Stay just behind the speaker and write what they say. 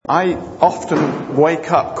I often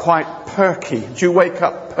wake up quite perky. Do you wake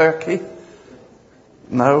up perky?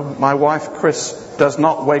 No, my wife Chris does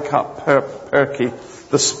not wake up perky.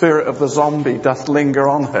 The spirit of the zombie doth linger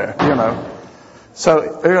on her, you know.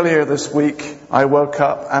 So earlier this week I woke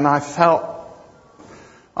up and I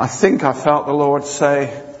think I felt the Lord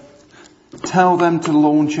say, tell them to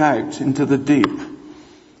launch out into the deep.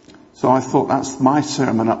 So I thought, that's my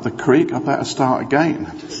sermon up the creek, I better start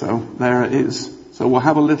again. So there it is. So we'll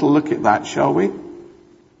have a little look at that, shall we?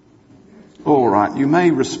 All right, you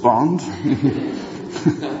may respond.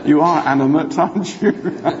 You are animate, aren't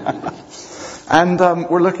you? And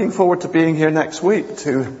we're looking forward to being here next week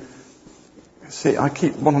to see, I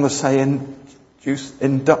keep wanting to say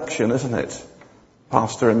induction, isn't it?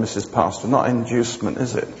 Pastor and Mrs. Pastor, not inducement,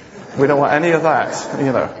 is it? We don't want any of that,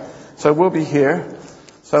 you know. So we'll be here.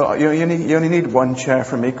 So you only need one chair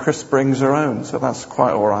for me. Chris brings her own, so that's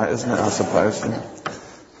quite all right, isn't it, I suppose.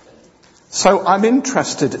 So I'm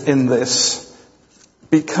interested in this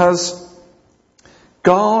because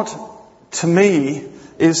God, to me,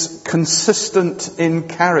 is consistent in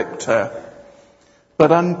character,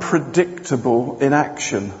 but unpredictable in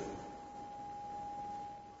action.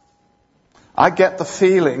 I get the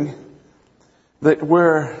feeling that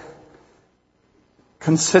we're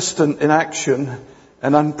consistent in action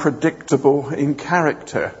and unpredictable in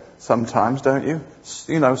character sometimes, don't you?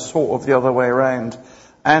 You know, sort of the other way around.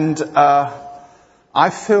 And I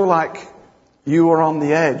feel like you are on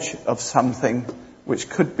the edge of something which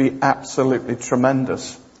could be absolutely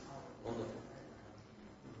tremendous.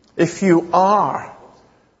 If you are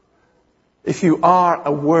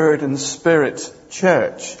a Word and Spirit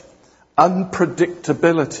church,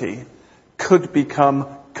 unpredictability could become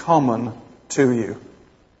common to you.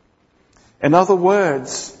 In other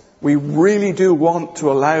words, we really do want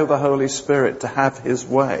to allow the Holy Spirit to have His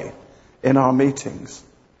way in our meetings.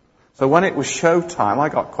 So when it was showtime, I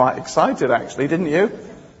got quite excited actually, didn't you?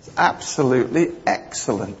 It's absolutely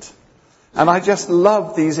excellent. And I just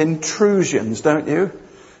love these intrusions, don't you?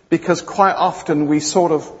 Because quite often we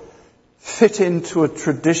sort of fit into a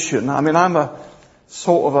tradition. I mean, I'm a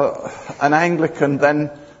sort of an Anglican, then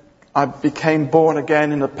I became born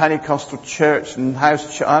again in a Pentecostal church and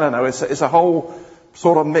house church. I don't know, it's a whole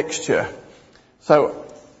sort of mixture. So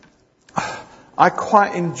I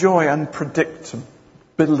quite enjoy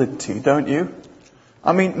unpredictability, don't you?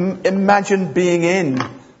 I mean, imagine being in...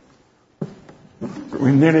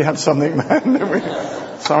 We nearly had something then, didn't we?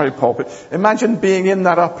 Sorry, Paul. Imagine being in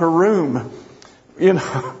that upper room, you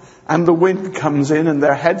know, and the wind comes in and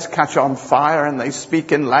their heads catch on fire and they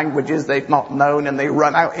speak in languages they've not known and they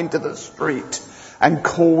run out into the street and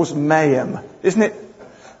cause mayhem. Isn't it?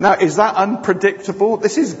 Now, is that unpredictable?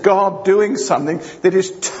 This is God doing something that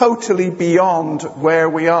is totally beyond where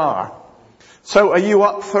we are. So are you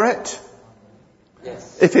up for it?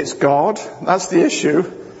 Yes. If it's God, that's the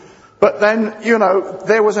issue. But then, you know,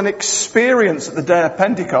 there was an experience at the day of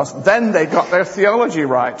Pentecost. Then they got their theology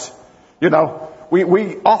right. You know,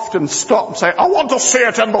 we often stop and say, I want to see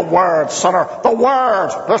it in the Word, sinner. The Word.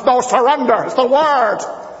 There's no surrender. It's the Word.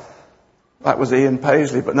 That was Ian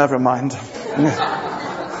Paisley, but never mind.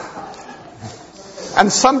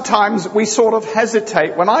 And sometimes we sort of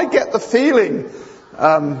hesitate. When I get the feeling,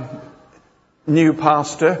 new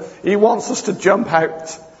pastor, he wants us to jump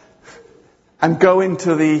out and go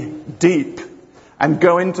into the deep and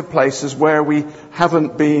go into places where we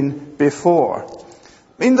haven't been before.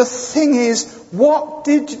 I mean, the thing is, what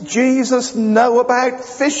did Jesus know about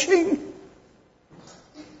fishing?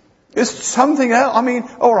 Is something else? I mean,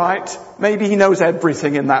 all right, maybe he knows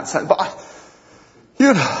everything in that sense, but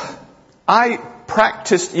I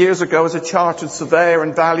practiced years ago as a chartered surveyor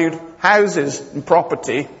and valued houses and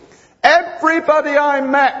property. Everybody I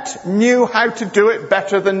met knew how to do it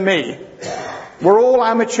better than me. We're all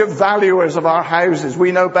amateur valuers of our houses.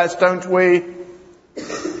 We know best, don't we?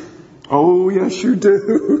 Oh, yes, you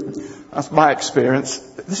do. That's my experience.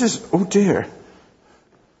 This is, oh dear.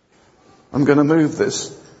 I'm going to move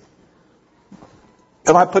this.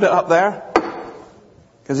 Can I put it up there?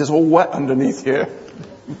 Because it's all wet underneath here.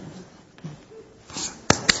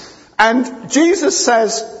 And Jesus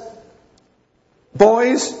says,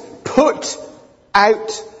 boys, put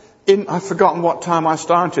out in, I've forgotten what time I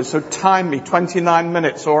started, so time me, 29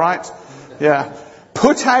 minutes, all right? Yeah.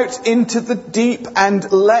 Put out into the deep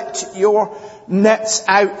and let your nets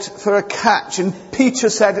out for a catch. And Peter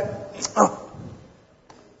said, oh,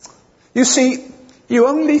 you see, you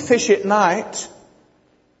only fish at night. That's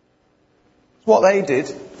what they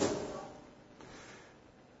did.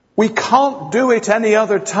 We can't do it any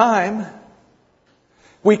other time.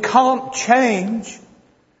 We can't change.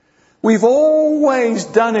 We've always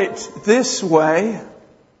done it this way.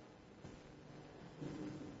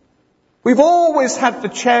 We've always had the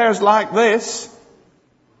chairs like this.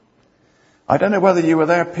 I don't know whether you were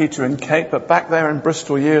there, Peter and Kate, but back there in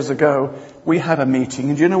Bristol years ago, we had a meeting,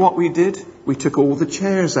 and do you know what we did? We took all the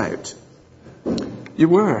chairs out. You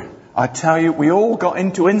were. I tell you, we all got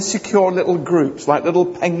into insecure little groups, like little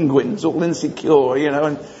penguins, all insecure,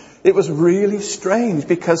 and it was really strange,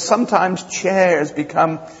 because sometimes chairs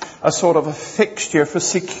become a sort of a fixture for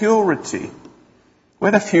security. We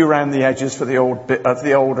had a few around the edges for the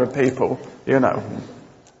older people,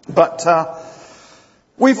 But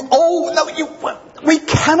we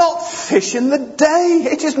cannot fish in the day.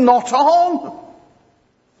 It is not on.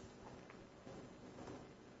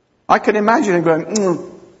 I can imagine him going,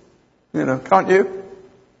 can't you?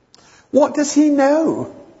 What does he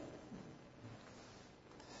know?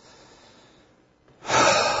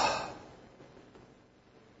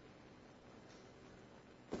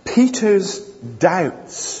 Peter's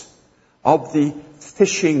doubts of the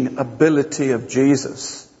fishing ability of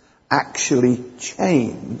Jesus actually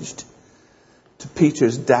changed to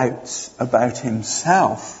Peter's doubts about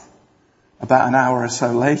himself about an hour or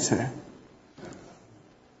so later.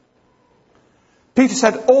 Peter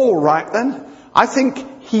said, all right then. I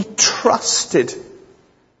think he trusted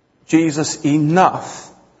Jesus enough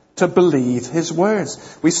to believe his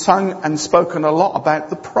words. We've sung and spoken a lot about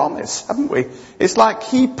the promise, haven't we? It's like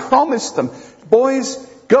he promised them, boys,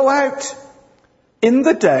 go out in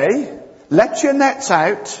the day, let your nets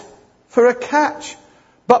out for a catch.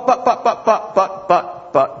 But.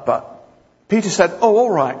 Peter said, oh,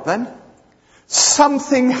 all right then.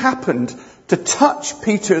 Something happened to touch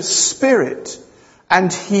Peter's spirit,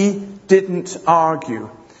 and he didn't argue.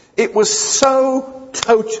 It was so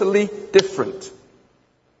totally different.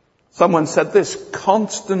 Someone said this,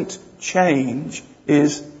 constant change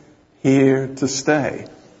is here to stay.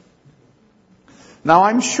 Now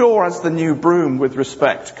I'm sure as the new broom, with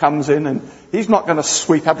respect, comes in, and he's not going to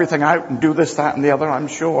sweep everything out and do this, that and the other, I'm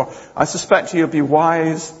sure. I suspect he'll be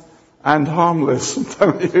wise and harmless,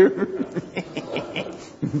 don't you?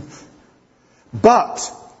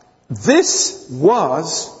 But this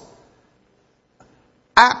was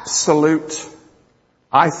absolute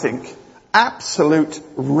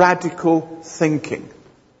radical thinking.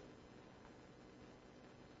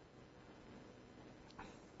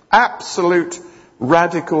 Absolute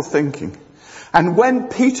radical thinking. And when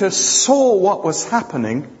Peter saw what was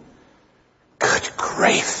happening, good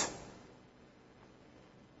grief.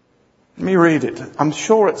 Let me read it. I'm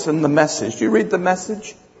sure it's in the Message. Do you read the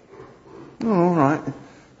Message? Oh, all right.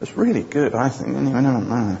 It's really good, I think.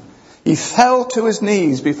 Anyway, he fell to his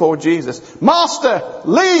knees before Jesus. Master,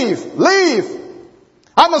 leave!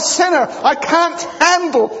 I'm a sinner. I can't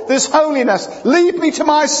handle this holiness. Leave me to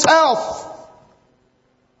myself.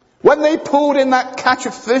 When they pulled in that catch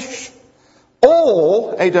of fish,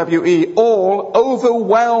 all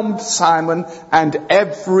overwhelmed Simon and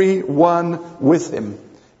everyone with him.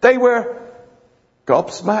 They were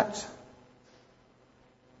gobsmacked.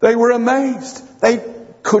 They were amazed. They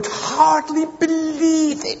could hardly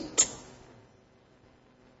believe it.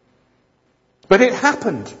 But it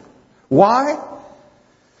happened. Why?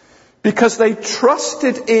 Because they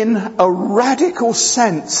trusted in a radical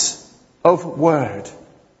sense of word.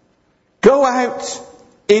 Go out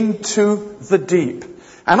into the deep.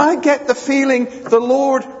 And I get the feeling the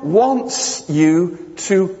Lord wants you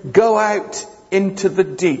to go out into the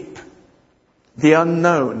deep, the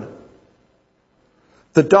unknown,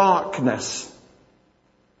 the darkness.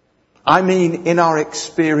 I mean, in our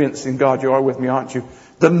experience in God, you are with me, aren't you?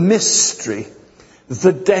 The mystery,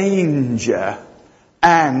 the danger,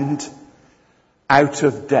 and out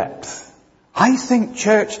of depth. I think,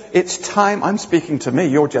 church, it's time, I'm speaking to me,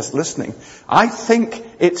 you're just listening. I think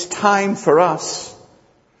it's time for us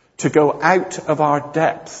to go out of our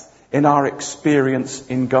depth in our experience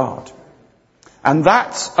in God. And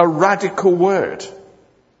that's a radical word.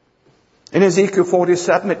 In Ezekiel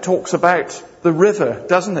 47, it talks about the river,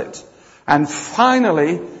 doesn't it? And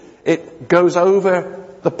finally, it goes over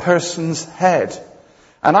the person's head.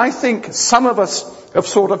 And I think some of us have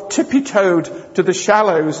sort of tippy-toed to the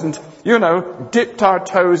shallows and, dipped our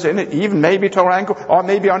toes in it, even maybe to our ankle, or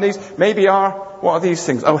maybe our knees, maybe our, what are these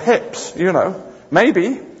things? Oh, hips,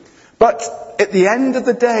 maybe. But at the end of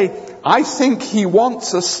the day, I think he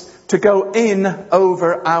wants us to go in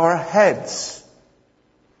over our heads.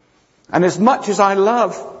 And as much as I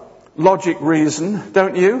love logic reason,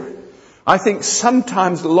 don't you? I think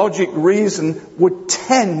sometimes logic reason would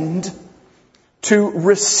tend to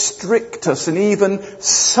restrict us and even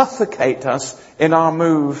suffocate us in our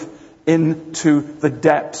move into the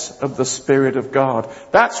depths of the Spirit of God.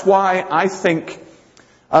 That's why I think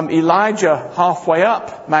Elijah, halfway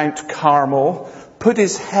up Mount Carmel, put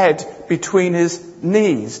his head between his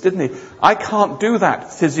knees, didn't he? I can't do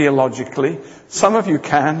that physiologically. Some of you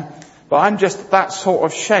can, but I'm just that sort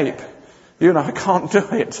of shape. I can't do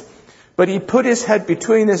it. But he put his head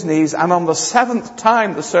between his knees, and on the 7th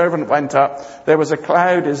time the servant went up, there was a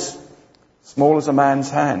cloud as small as a man's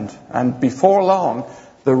hand. And before long,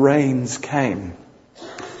 the rains came.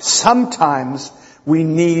 Sometimes we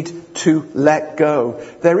need to let go.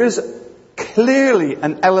 There is clearly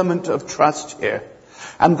an element of trust here.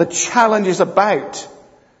 And the challenge is about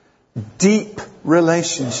deep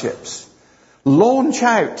relationships. Launch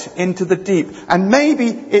out into the deep. And maybe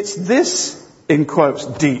it's this, in quotes,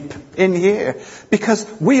 deep in here. Because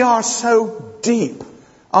we are so deep,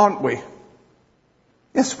 aren't we?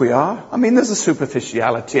 Yes, we are. I mean, there's a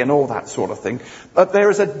superficiality and all that sort of thing. But there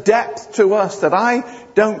is a depth to us that I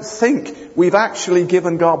don't think we've actually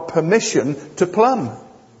given God permission to plumb.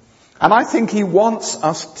 And I think He wants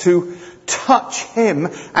us to touch Him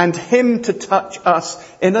and Him to touch us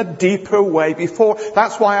in a deeper way before.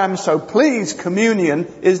 That's why I'm so pleased communion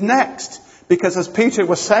is next. Because as Peter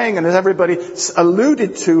was saying, and as everybody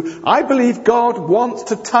alluded to, I believe God wants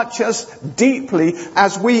to touch us deeply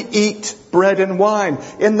as we eat bread and wine.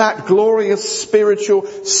 In that glorious spiritual,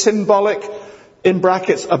 symbolic, in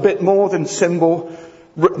brackets, a bit more than symbol,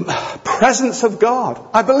 presence of God.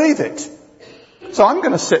 I believe it. So I'm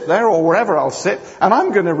going to sit there, or wherever I'll sit, and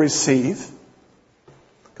I'm going to receive.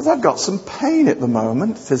 Because I've got some pain at the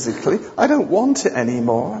moment, physically. I don't want it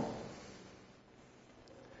anymore.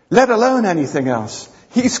 Let alone anything else.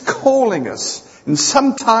 He's calling us. And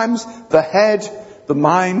sometimes the head, the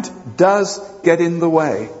mind, does get in the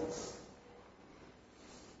way.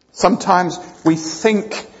 Sometimes we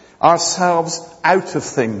think ourselves out of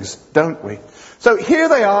things, don't we? So here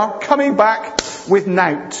they are, coming back with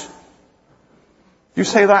Nout. You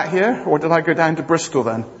say that here? Or did I go down to Bristol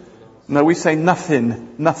then? No, we say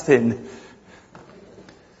nothing, nothing.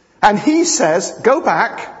 And he says, go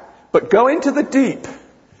back, but go into the deep.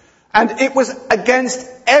 And it was against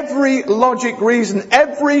every logic reason,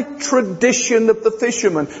 every tradition of the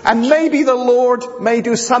fishermen. And maybe the Lord may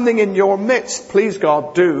do something in your midst, please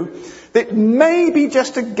God do, that may be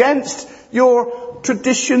just against your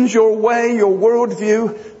traditions, your way, your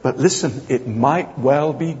worldview. But listen, it might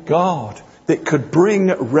well be God that could bring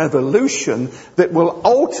revolution that will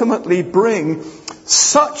ultimately bring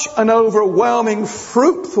such an overwhelming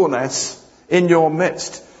fruitfulness in your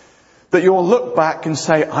midst that you'll look back and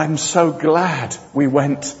say, I'm so glad we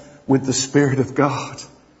went with the Spirit of God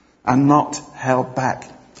and not held back.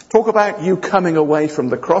 Talk about you coming away from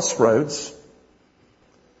the crossroads.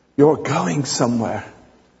 You're going somewhere.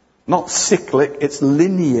 Not cyclic, it's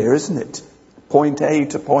linear, isn't it? Point A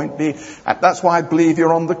to point B. And that's why I believe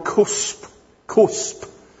you're on the cusp.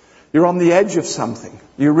 You're on the edge of something.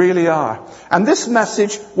 You really are. And this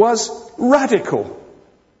message was radical.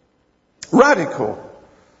 Radical.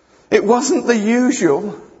 It wasn't the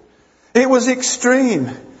usual. It was extreme.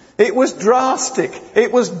 It was drastic.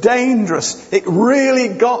 It was dangerous. It really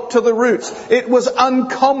got to the roots. It was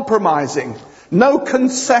uncompromising. No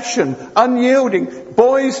concession. Unyielding.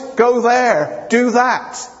 Boys, go there. Do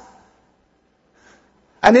that.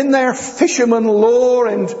 And in their fisherman lore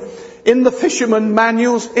and in the fisherman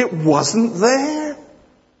manuals, it wasn't there.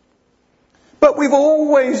 But we've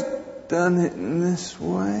always done it in this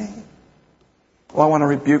way. Well, I want to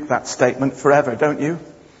rebuke that statement forever, don't you?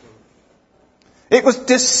 It was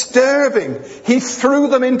disturbing. He threw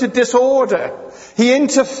them into disorder. He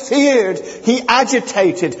interfered. He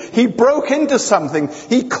agitated. He broke into something.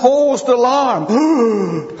 He caused alarm.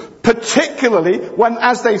 Particularly when,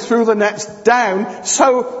 as they threw the nets down,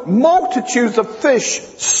 so multitudes of fish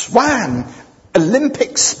swam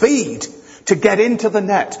Olympic speed to get into the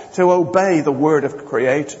net to obey the word of the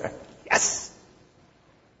Creator. Yes!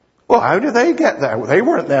 Well, how did they get there? They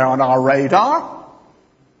weren't there on our radar.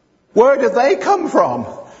 Where did they come from?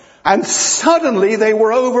 And suddenly they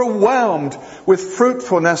were overwhelmed with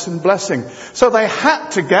fruitfulness and blessing. So they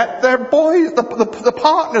had to get their boys, the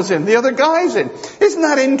partners in, the other guys in. Isn't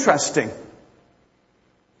that interesting?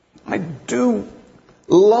 I do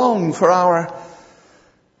long for our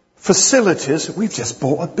facilities. We've just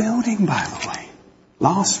bought a building, by the way.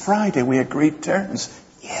 Last Friday we agreed terms.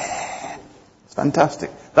 Yeah. It's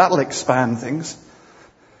fantastic. That'll expand things.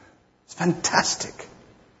 It's fantastic.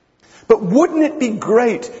 But wouldn't it be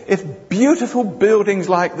great if beautiful buildings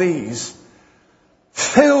like these,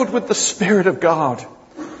 filled with the Spirit of God,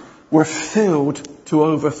 were filled to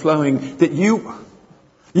overflowing, that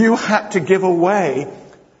you had to give away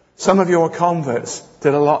some of your converts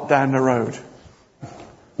did a lot down the road.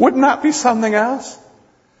 Wouldn't that be something else?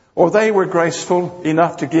 Or they were graceful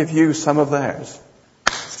enough to give you some of theirs.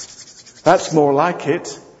 That's more like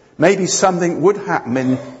it. Maybe something would happen in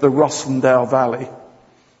the Rossendale Valley.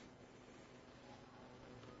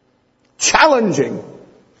 Challenging,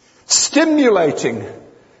 stimulating,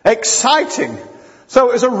 exciting. So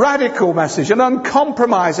it was a radical message, an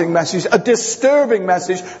uncompromising message, a disturbing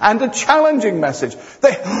message, and a challenging message.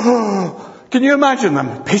 Can you imagine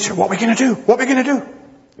them? Peter, what are we going to do? What are we going to do?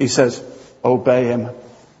 He says, obey him.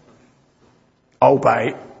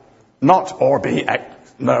 Obey. Not or be.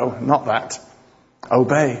 No, not that.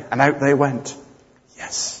 Obey. And out they went.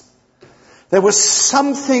 Yes. There was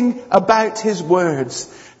something about his words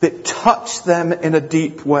that touched them in a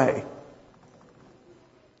deep way.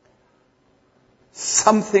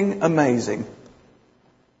 Something amazing.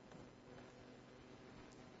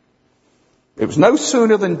 It was no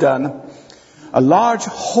sooner than done. A large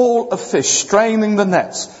haul of fish straining the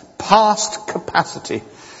nets past capacity.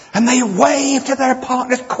 And they waved to their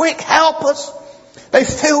partners, quick, help us. They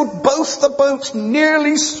filled both the boats,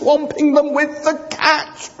 nearly swamping them with the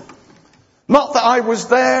catch. Not that I was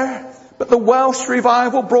there, but the Welsh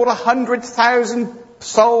revival brought 100,000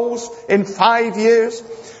 souls in 5 years.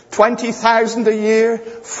 20,000 a year,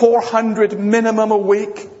 400 minimum a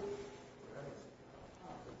week.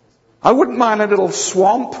 I wouldn't mind a little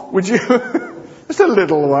swamp, would you? Just a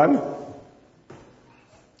little one.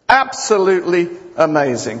 Absolutely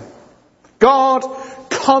amazing. God,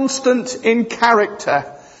 constant in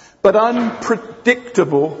character, but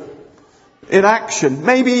unpredictable in action.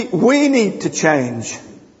 Maybe we need to change.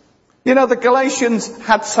 You know, the Galatians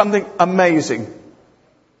had something amazing.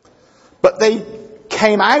 But they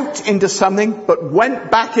came out into something, but went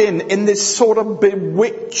back in this sort of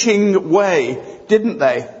bewitching way, didn't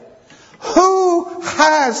they? Who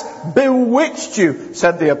has bewitched you,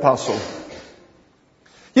 said the apostle.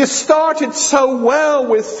 You started so well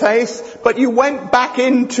with faith, but you went back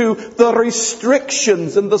into the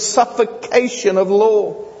restrictions and the suffocation of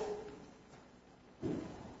law.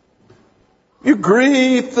 You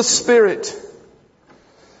grieved the Spirit.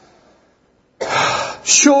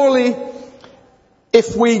 Surely,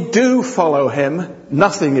 if we do follow him,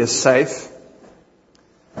 nothing is safe.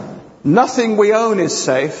 Nothing we own is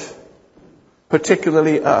safe,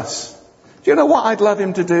 particularly us. Do you know what I'd love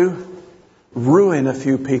him to do? Ruin a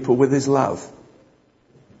few people with his love.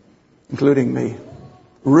 Including me.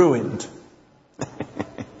 Ruined.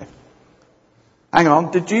 Hang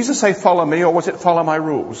on, did Jesus say follow me, or was it follow my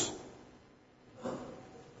rules?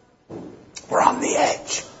 We're on the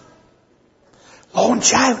edge.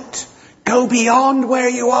 Launch out. Go beyond where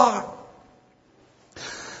you are.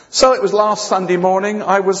 So it was last Sunday morning.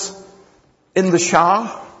 I was in the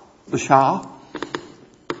shower.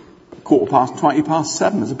 20 past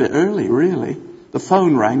 7. It's a bit early, really. The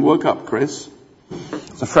phone rang. Woke up Chris.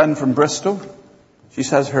 It's a friend from Bristol. She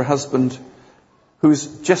says her husband, who's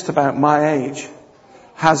just about my age,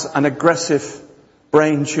 has an aggressive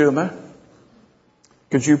brain tumour.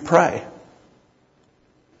 Could you pray?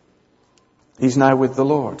 He's now with the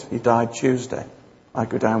Lord. He died Tuesday. I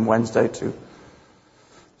go down Wednesday to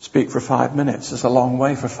speak for 5 minutes. It's a long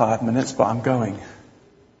way for 5 minutes, but I'm going.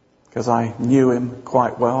 Because I knew him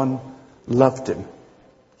quite well and loved him.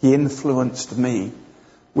 He influenced me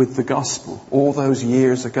with the gospel all those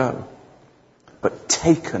years ago. But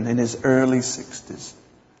taken in his early 60s.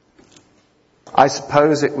 I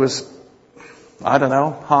suppose it was, I don't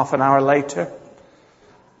know, half an hour later.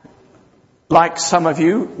 Like some of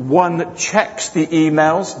you, one checks the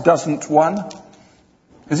emails, doesn't one?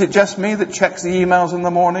 Is it just me that checks the emails in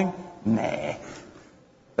the morning? Nah.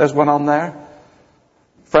 There's one on there.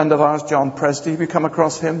 Friend of ours, John Presty. Have you come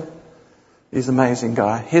across him? He's an amazing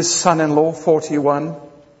guy. His son-in-law, 41,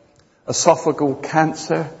 esophageal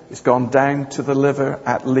cancer. He's gone down to the liver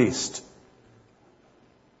at least.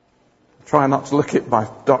 Try not to look at my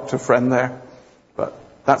doctor friend there, but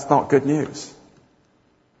that's not good news.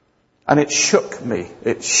 And it shook me.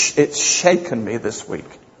 It's shaken me this week.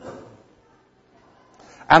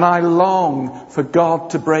 And I long for God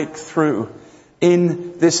to break through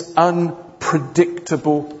in this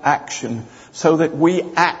unpredictable action so that we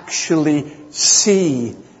actually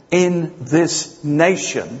see in this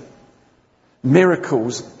nation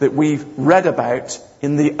miracles that we've read about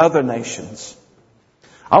in the other nations.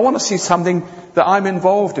 I want to see something that I'm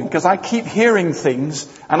involved in, because I keep hearing things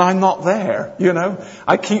and I'm not there, you know.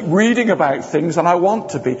 I keep reading about things and I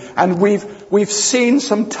want to be. And we've seen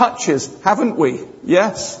some touches, haven't we?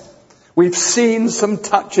 Yes. We've seen some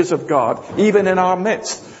touches of God, even in our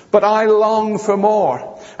midst. but I long for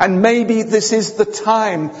more. And maybe this is the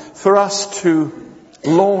time for us to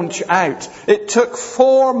launch out. It took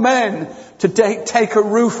 4 men to take a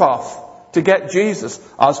roof off to get Jesus.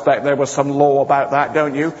 I expect there was some law about that,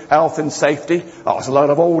 don't you? Health and safety. Oh, it's a load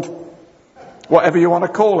of old, whatever you want to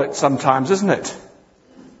call it sometimes, isn't it?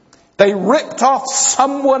 They ripped off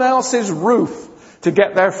someone else's roof to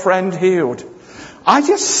get their friend healed. I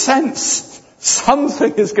just sensed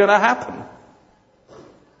something is going to happen.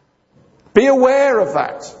 Be aware of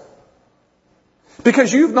that.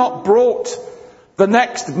 Because you've not brought the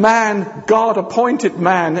next man, God-appointed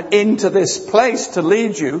man, into this place to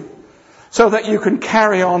lead you so that you can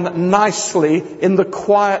carry on nicely in the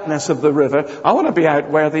quietness of the river. I want to be out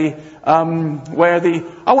I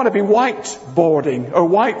want to be whiteboarding or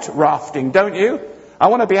white rafting, don't you? I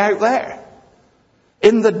want to be out there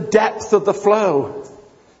in the depth of the flow,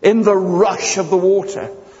 in the rush of the water,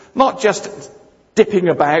 not just dipping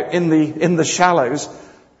about in the shallows.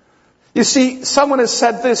 You see, someone has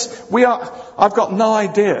said this, I've got no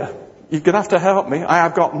idea. You're going to have to help me. I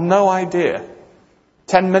have got no idea.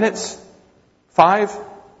 10 minutes? 5?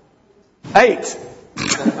 8?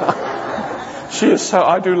 She is so,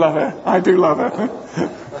 I do love her. I do love her.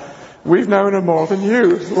 We've known her more than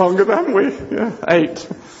you, longer than we. Yeah, 8.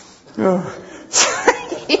 Oh.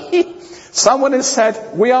 Someone has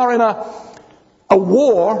said we are in a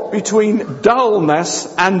war between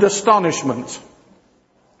dullness and astonishment.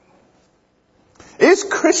 Is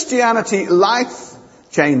Christianity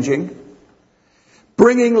life-changing,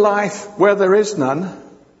 bringing life where there is none?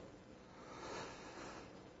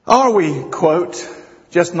 Are we, quote,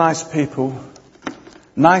 just nice people?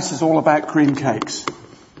 Nice is all about cream cakes.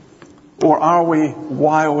 Or are we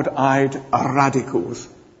wild-eyed radicals?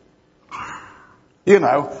 You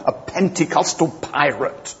know, a Pentecostal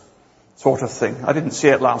pirate sort of thing. I didn't see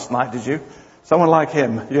it last night, did you? Someone like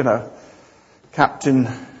him, you know, Captain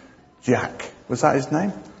Jack. Was that his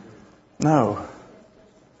name? No.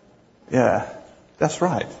 Yeah, that's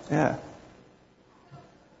right, yeah.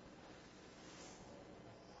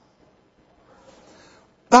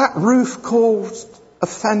 That roof caused a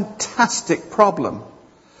fantastic problem,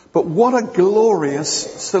 but what a glorious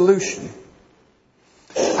solution.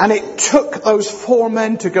 And it took those 4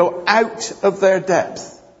 men to go out of their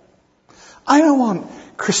depth. I don't want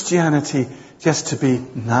Christianity just to be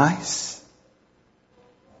nice.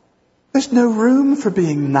 There's no room for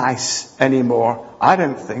being nice anymore, I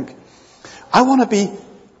don't think. I want to be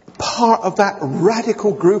part of that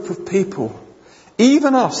radical group of people.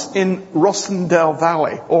 Even us in Rossendale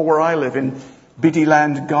Valley, or where I live in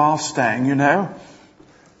Biddyland Garstang, you know,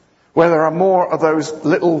 where there are more of those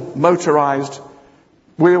little motorised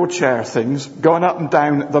wheelchair things going up and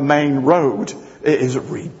down the main road. It is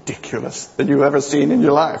ridiculous than you've ever seen in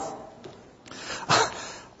your life.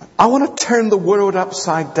 I want to turn the world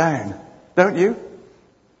upside down, don't you?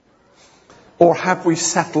 Or have we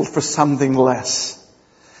settled for something less?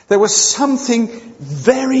 There was something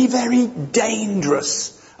very, very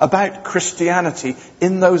dangerous about Christianity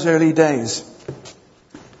in those early days.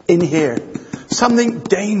 In here. Something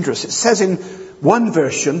dangerous. It says in one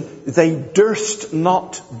version, they durst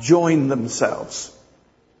not join themselves.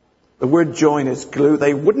 The word join is glue.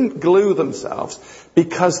 They wouldn't glue themselves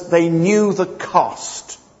because they knew the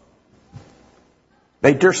cost.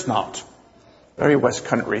 They durst not. Very West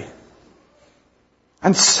Country.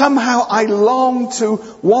 And somehow I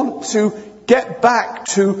want to get back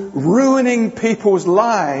to ruining people's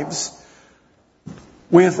lives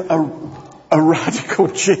with a radical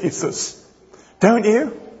Jesus. Don't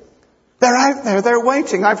you? They're out there. They're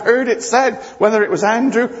waiting. I've heard it said, whether it was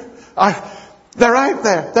Andrew, they're out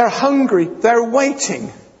there. They're hungry. They're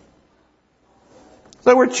waiting.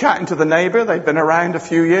 So we're chatting to the neighbour. They've been around a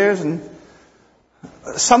few years and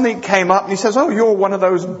something came up and he says, "Oh, you're one of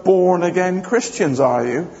those born-again Christians, are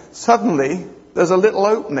you?" Suddenly, there's a little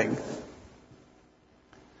opening.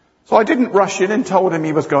 So I didn't rush in and told him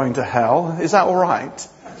he was going to hell. Is that all right?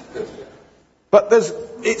 But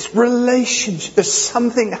it's relationship. There's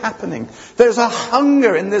something happening. There's a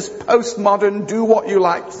hunger in this postmodern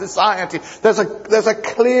do-what-you-like society. There's a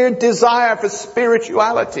clear desire for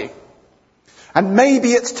spirituality. And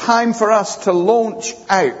maybe it's time for us to launch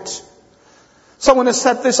out. Someone has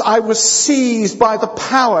said this, I was seized by the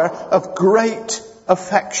power of great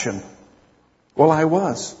affection. Well, I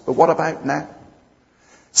was. But what about now?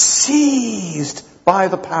 Seized by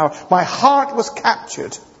the power. My heart was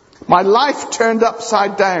captured. My life turned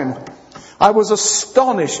upside down. I was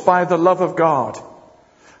astonished by the love of God.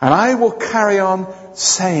 And I will carry on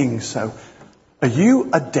saying so. Are you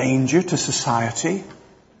a danger to society?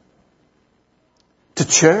 To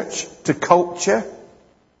church? To culture?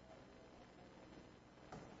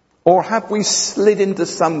 Or have we slid into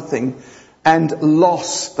something and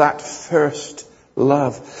lost that first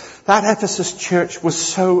love? That Ephesus church was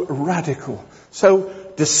so radical, so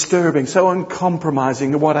disturbing, so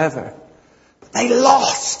uncompromising, or whatever. But they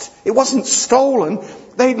lost. It wasn't stolen.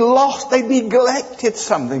 They'd lost. They'd neglected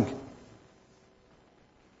something.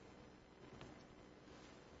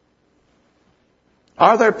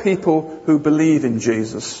 Are there people who believe in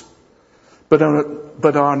Jesus, but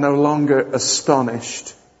are no longer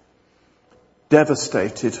astonished,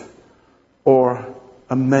 devastated, or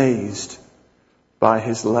amazed by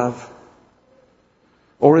his love?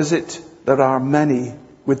 Or is it that are many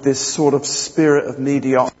with this sort of spirit of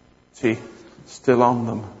mediocrity still on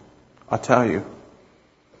them? I tell you,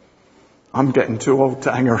 I'm getting too old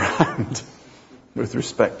to hang around with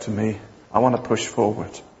respect to me. I want to push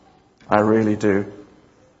forward. I really do.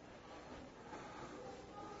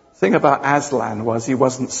 The thing about Aslan was he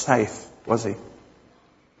wasn't safe, was he?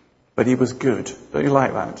 But he was good. Don't you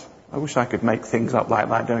like that? I wish I could make things up like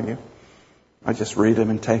that, don't you? I just read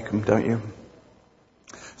them and take them, don't you?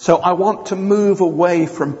 So I want to move away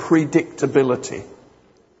from predictability.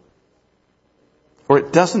 For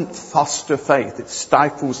it doesn't foster faith. It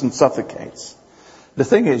stifles and suffocates. The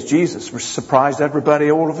thing is, Jesus surprised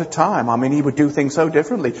everybody all of the time. I mean, he would do things so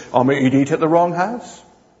differently. I mean, he'd eat at the wrong house.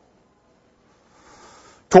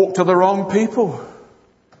 Talk to the wrong people.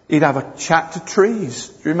 He'd have a chat to trees.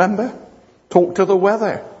 Do you remember? Talk to the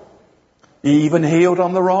weather. He even healed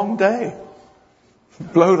on the wrong day.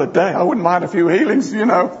 Blow the day. I wouldn't mind a few healings, you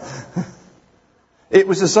know. It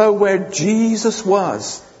was as though where Jesus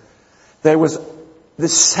was, there was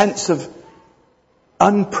this sense of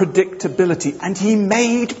unpredictability, and he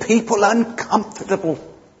made people uncomfortable.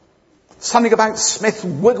 Something about Smith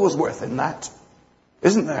Wigglesworth in that,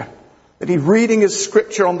 isn't there? That he's reading his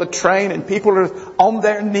scripture on the train and people are on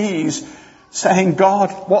their knees saying,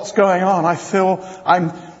 God, what's going on? I feel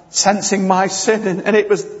I'm sensing my sin. And it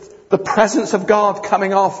was the presence of God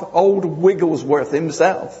coming off old Wigglesworth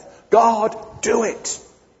himself. God, do it.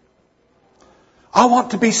 I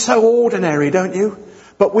want to be so ordinary, don't you?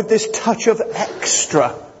 But with this touch of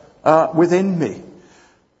extra within me.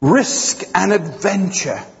 Risk and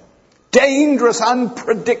adventure. Dangerous,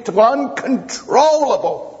 unpredictable,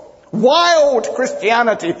 uncontrollable. Wild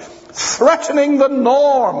Christianity. Threatening the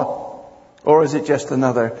norm. Or is it just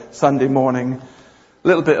another Sunday morning? A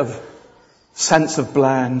little bit of sense of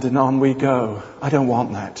bland and on we go. I don't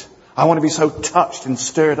want that. I want to be so touched and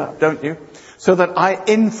stirred up, don't you? So that I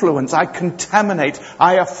influence, I contaminate,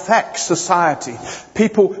 I affect society.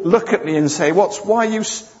 People look at me and say,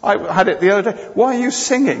 I had it the other day, why are you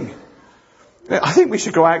singing? I think we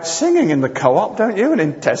should go out singing in the co-op, don't you? And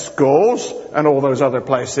in Tesco's and all those other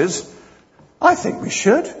places. I think we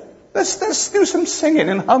should. Let's do some singing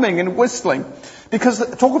and humming and whistling. Because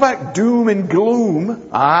talk about doom and gloom.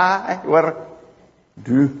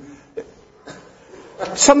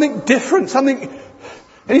 Something different, something.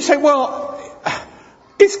 And you say, well,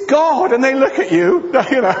 it's God, and they look at you,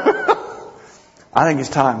 you know. I think it's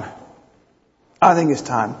time.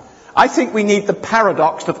 I think we need the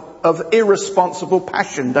paradox of irresponsible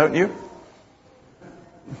passion, don't you?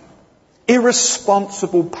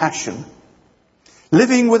 Irresponsible passion.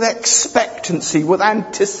 Living with expectancy, with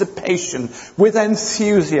anticipation, with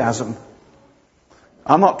enthusiasm.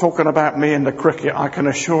 I'm not talking about me and the cricket, I can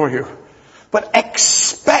assure you. But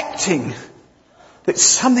expecting that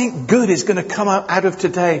something good is going to come out of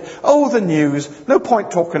today. Oh, the news. No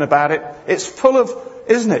point talking about it. It's full of,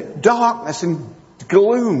 isn't it, darkness and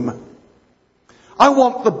gloom. I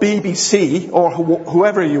want the BBC or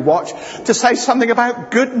whoever you watch to say something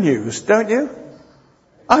about good news, don't you?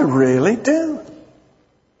 I really do.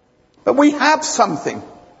 But we have something.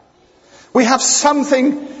 We have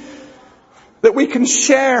something that we can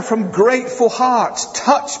share from grateful hearts,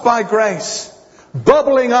 touched by grace,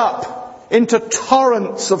 bubbling up into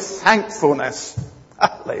torrents of thankfulness.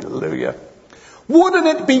 Hallelujah. Wouldn't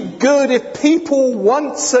it be good if people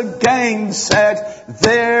once again said,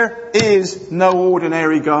 there is no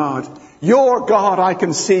ordinary God. Your God, I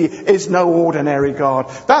can see, is no ordinary God.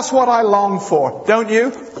 That's what I long for, don't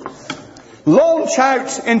you? Launch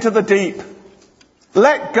out into the deep.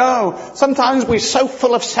 Let go. Sometimes we're so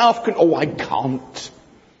full of self-control. Oh, I can't.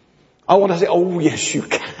 I want to say, oh, yes, you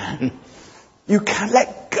can. You can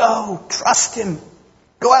let go. Trust him.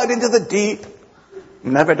 Go out into the deep.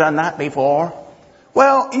 Never done that before.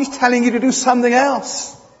 Well, he's telling you to do something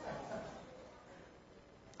else.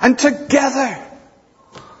 And together.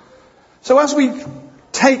 So as we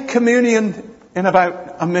take communion in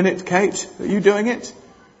about a minute, Kate, are you doing it?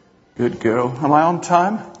 Good girl. Am I on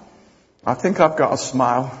time? I think I've got a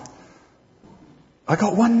smile. I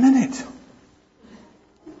got 1 minute.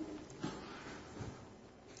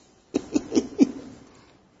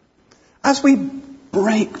 As we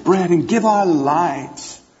break bread and give our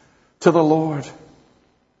lives to the Lord,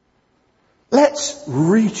 let's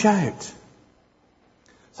reach out.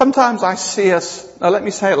 Sometimes I see us, now let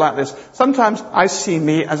me say it like this. Sometimes I see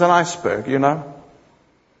me as an iceberg,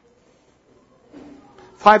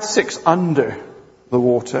 5, 6 under the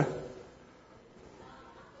water.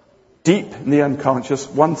 Deep in the unconscious,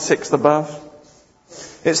 1/6 above.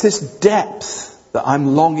 It's this depth that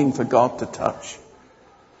I'm longing for God to touch.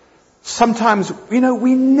 Sometimes, we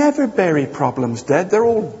never bury problems dead. They're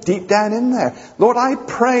all deep down in there. Lord, I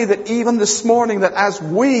pray that even this morning, that as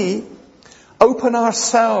we open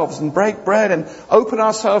ourselves and break bread and open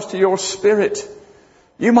ourselves to your Spirit,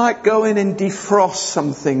 you might go in and defrost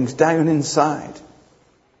some things down inside.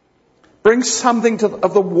 Bring something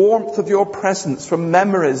of the warmth of your presence from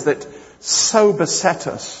memories that so beset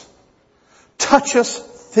us. Touch us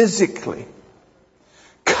physically.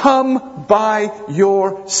 Come by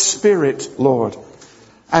your Spirit, Lord,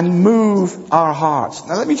 and move our hearts.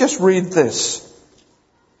 Now let me just read this.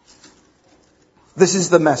 This is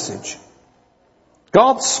the message.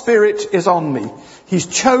 God's Spirit is on me. He's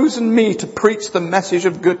chosen me to preach the message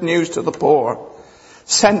of good news to the poor.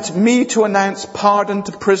 Sent me to announce pardon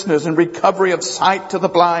to prisoners and recovery of sight to the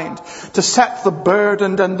blind, to set the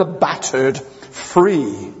burdened and the battered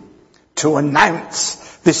free, to announce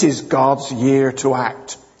this is God's year to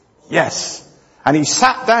act. Yes. And he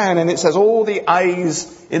sat down, and it says all the eyes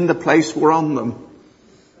in the place were on them.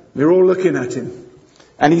 They're all looking at him.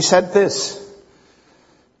 And he said this: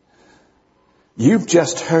 you've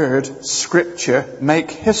just heard Scripture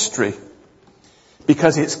make history,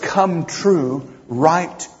 because it's come true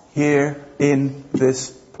right here in this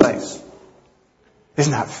place.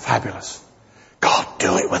 Isn't that fabulous? God,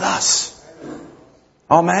 do it with us.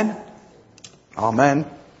 Amen. Amen.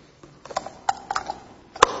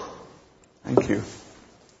 Thank you.